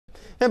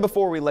And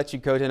before we let you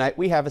go tonight,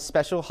 we have a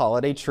special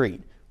holiday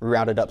treat. We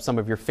rounded up some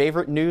of your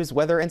favorite news,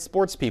 weather, and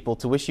sports people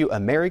to wish you a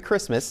Merry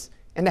Christmas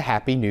and a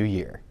Happy New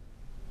Year.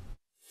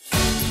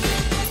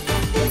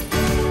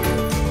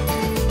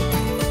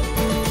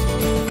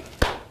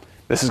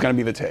 This is going to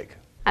be the take.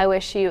 I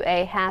wish you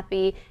a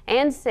happy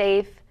and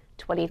safe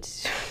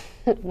 22.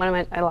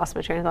 I lost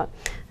my train of thought.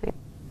 Okay.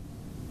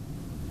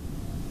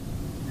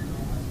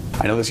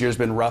 I know this year's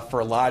been rough for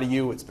a lot of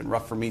you. It's been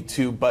rough for me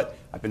too, but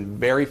I've been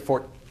very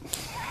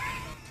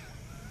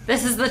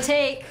This is the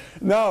take.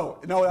 No,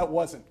 that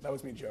wasn't. That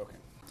was me joking.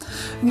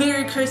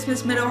 Merry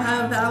Christmas,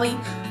 Mid-Ohio Valley.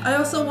 I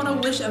also want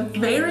to wish a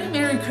very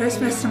Merry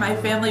Christmas to my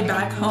family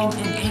back home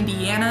in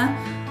Indiana.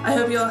 I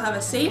hope you all have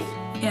a safe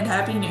and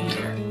Happy New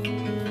Year.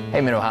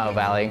 Hey, Mid-Ohio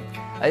Valley.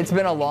 It's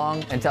been a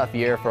long and tough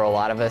year for a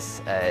lot of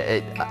us.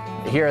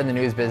 Here in the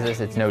news business,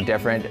 it's no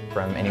different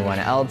from anyone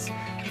else.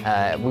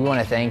 We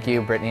want to thank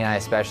you, Brittany and I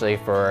especially,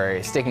 for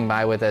sticking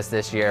by with us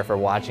this year, for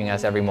watching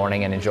us every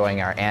morning and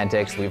enjoying our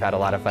antics. We've had a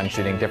lot of fun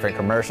shooting different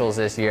commercials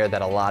this year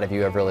that a lot of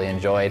you have really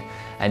enjoyed,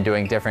 and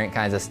doing different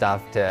kinds of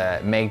stuff to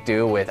make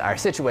do with our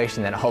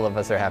situation that all of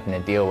us are having to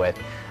deal with.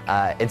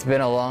 It's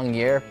been a long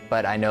year,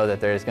 but I know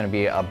that there's going to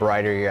be a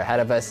brighter year ahead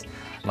of us,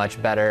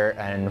 much better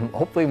and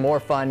hopefully more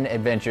fun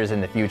adventures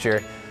in the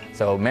future.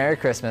 So Merry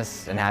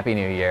Christmas and Happy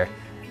New Year,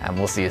 and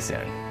we'll see you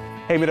soon.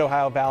 Hey,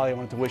 Mid-Ohio Valley, I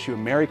wanted to wish you a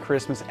Merry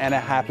Christmas and a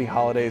Happy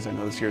Holidays. I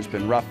know this year's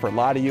been rough for a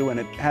lot of you, and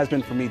it has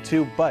been for me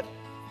too, but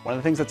one of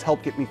the things that's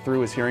helped get me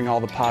through is hearing all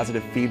the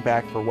positive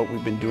feedback for what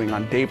we've been doing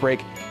on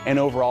Daybreak and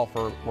overall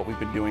for what we've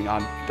been doing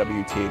on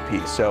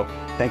WTAP. So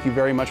thank you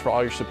very much for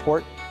all your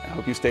support. I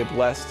hope you stay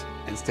blessed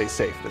and stay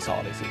safe this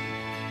holiday season.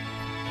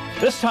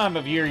 This time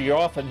of year, you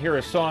often hear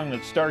a song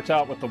that starts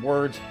out with the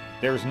words,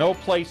 "There's no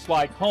place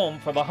like home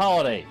for the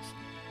holidays."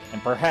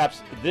 And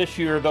perhaps this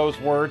year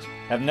those words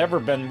have never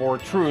been more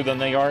true than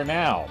they are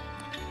now.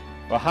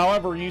 Well,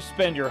 however you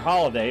spend your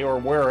holiday or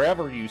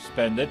wherever you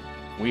spend it,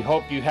 we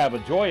hope you have a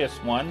joyous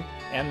one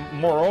and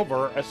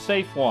moreover a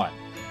safe one.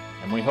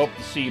 And we hope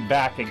to see you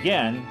back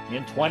again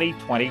in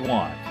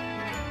 2021.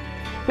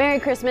 Merry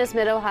Christmas,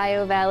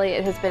 Mid-Ohio Valley.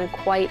 It has been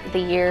quite the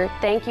year.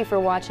 Thank you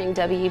for watching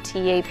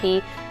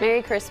WTAP.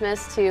 Merry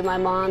Christmas to my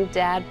mom,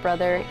 dad,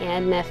 brother,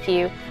 and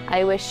nephew.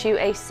 I wish you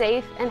a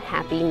safe and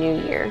happy New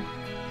Year.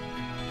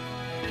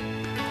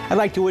 I'd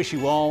like to wish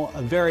you all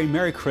a very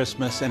Merry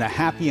Christmas and a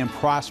happy and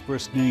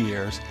prosperous New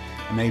Year's,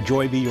 and may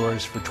joy be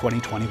yours for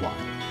 2021.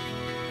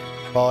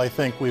 Well, I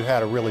think we've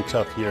had a really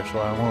tough year, so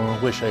I want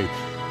to wish a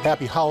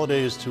happy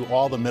holidays to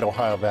all the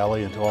Mid-Ohio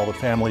Valley and to all the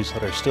families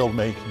that are still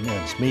making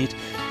ends meet,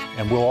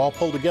 and we'll all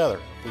pull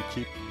together if we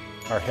keep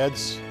our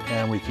heads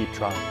and we keep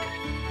trying.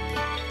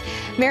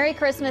 Merry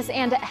Christmas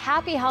and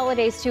happy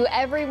holidays to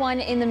everyone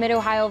in the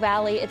Mid-Ohio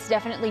Valley. It's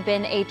definitely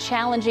been a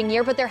challenging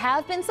year, but there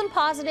have been some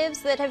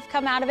positives that have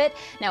come out of it.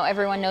 Now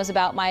everyone knows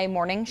about my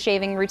morning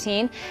shaving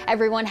routine.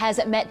 Everyone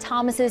has met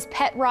Thomas's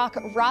pet rock,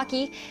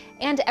 Rocky,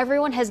 and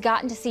everyone has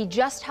gotten to see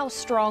just how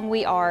strong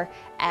we are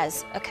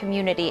as a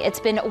community. It's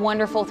been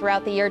wonderful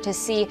throughout the year to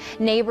see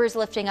neighbors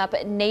lifting up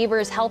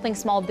neighbors, helping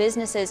small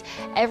businesses.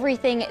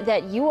 Everything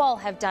that you all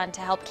have done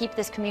to help keep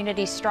this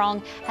community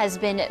strong has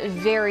been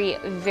very,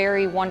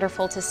 very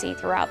wonderful to see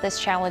throughout this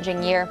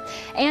challenging year.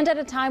 And at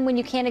a time when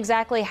you can't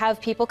exactly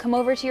have people come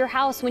over to your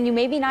house, when you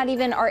maybe not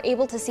even are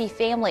able to see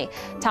family,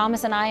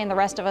 Thomas and I and the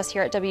rest of us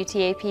here at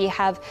WTAP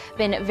have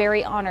been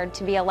very honored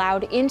to be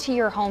allowed into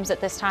your homes at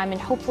this time and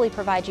hopefully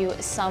provide you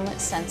some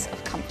sense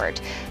of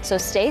comfort. So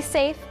stay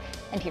safe,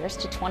 and here's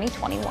to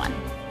 2021.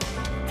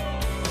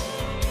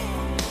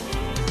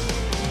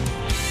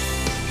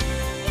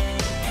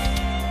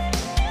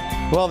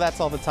 Well, that's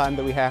all the time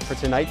that we have for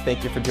tonight.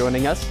 Thank you for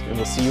joining us, and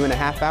we'll see you in a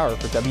half hour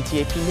for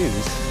WTAP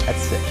News at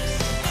 6.